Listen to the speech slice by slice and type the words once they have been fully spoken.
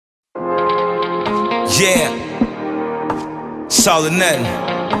Yeah, it's all or nothing.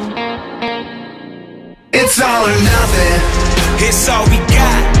 It's all or nothing. It's all we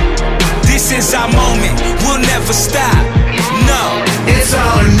got. This is our moment, we'll never stop. No, It's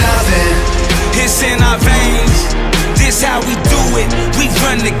all or nothing. it's in our veins. This how we do it, we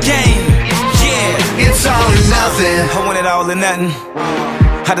run the game. Yeah, It's all or nothing. I want it all or nothing.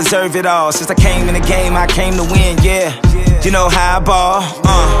 I deserve it all. Since I came in the game, I came to win, yeah. You know how I ball,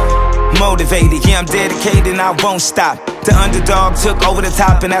 motivated, yeah, I'm dedicated and I won't stop. The underdog took over the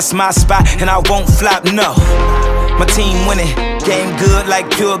top and that's my spot, and I won't flop, no. My team winning, game good like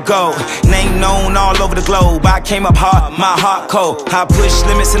pure gold. Name known all over the globe. I came up hard, my heart cold. I push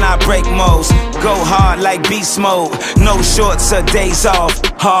limits and I break modes. Go hard like beast mode. No shorts or days off.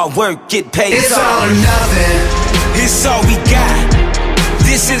 Hard work, get paid. It's all or nothing. It's all we got.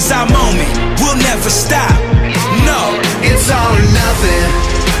 This is our moment, we'll never stop. No, It's all or nothing.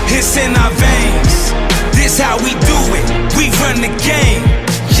 it's in our veins. This how we do it, we run the game.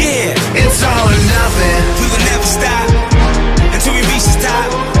 Yeah, It's all or nothing. we will never stop until we reach the top.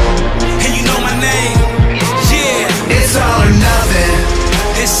 And you know my name. Yeah, It's all or nothing.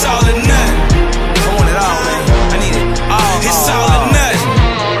 it's all or nothing. I want it all, man. I need it all. It's all or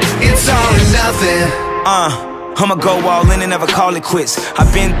nothing. It's all or nothing. I'ma go all in and never call it quits.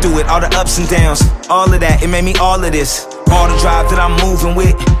 I've been through it, all the ups and downs. All of that, it made me all of this. All the drive that I'm moving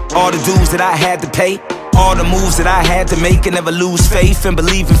with, all the dues that I had to pay, all the moves that I had to make, and never lose faith and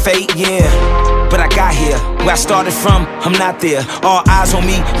believe in fate, yeah. But I got here, where I started from, I'm not there. All eyes on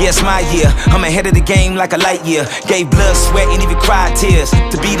me, yeah, it's my year. I'm ahead of the game like a light year. Gave blood, sweat, and even cried tears.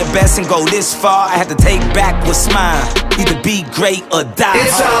 To be the best and go this far, I had to take back what's mine. Either be great or die.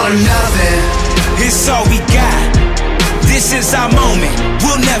 It's all or nothing. It's all we got. This is our moment,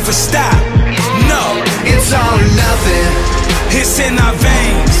 we'll never stop. No, It's all or nothing. it's in our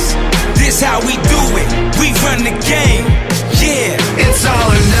veins. This how we do it, we run the game. Yeah, It's all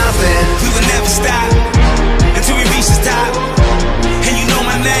or nothing. we will never stop until we reach the top. And you know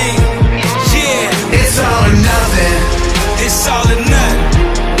my name. Yeah, It's all or nothing. it's all or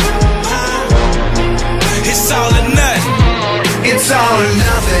nothing. It's all or nothing. It's all or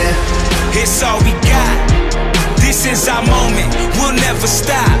nothing. It's all we got. This is our moment, we'll never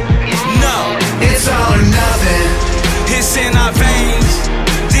stop. No, It's all or nothing. it's in our veins.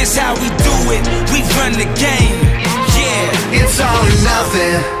 This how we do it, we run the game. Yeah, It's all or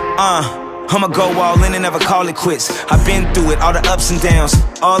nothing. I'ma go all in and never call it quits. I've been through it, all the ups and downs.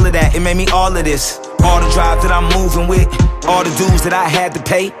 All of that, it made me all of this. All the drive that I'm moving with, all the dues that I had to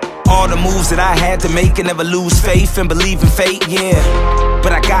pay, all the moves that I had to make, and never lose faith and believe in fate, yeah.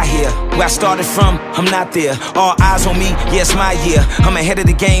 But I got here, where I started from, I'm not there. All eyes on me, yeah, it's my year. I'm ahead of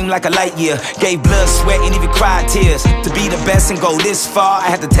the game like a light year. Gave blood, sweat, and even cried tears. To be the best and go this far, I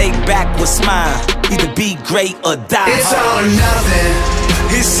had to take back what's mine. Either be great or die. It's all or nothing.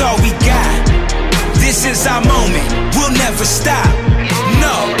 It's all we got. This is our moment, we'll never stop.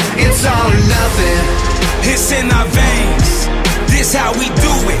 No, It's all or nothing. it's in our veins. This how we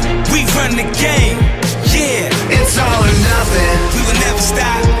do it, we run the game. Yeah, It's all or nothing. we will never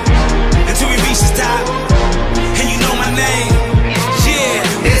stop until we reach the top. And you know my name.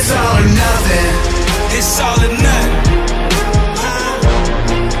 Yeah, It's all or nothing. it's all or nothing.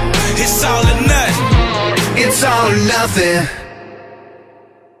 It's all or nothing. It's all or nothing.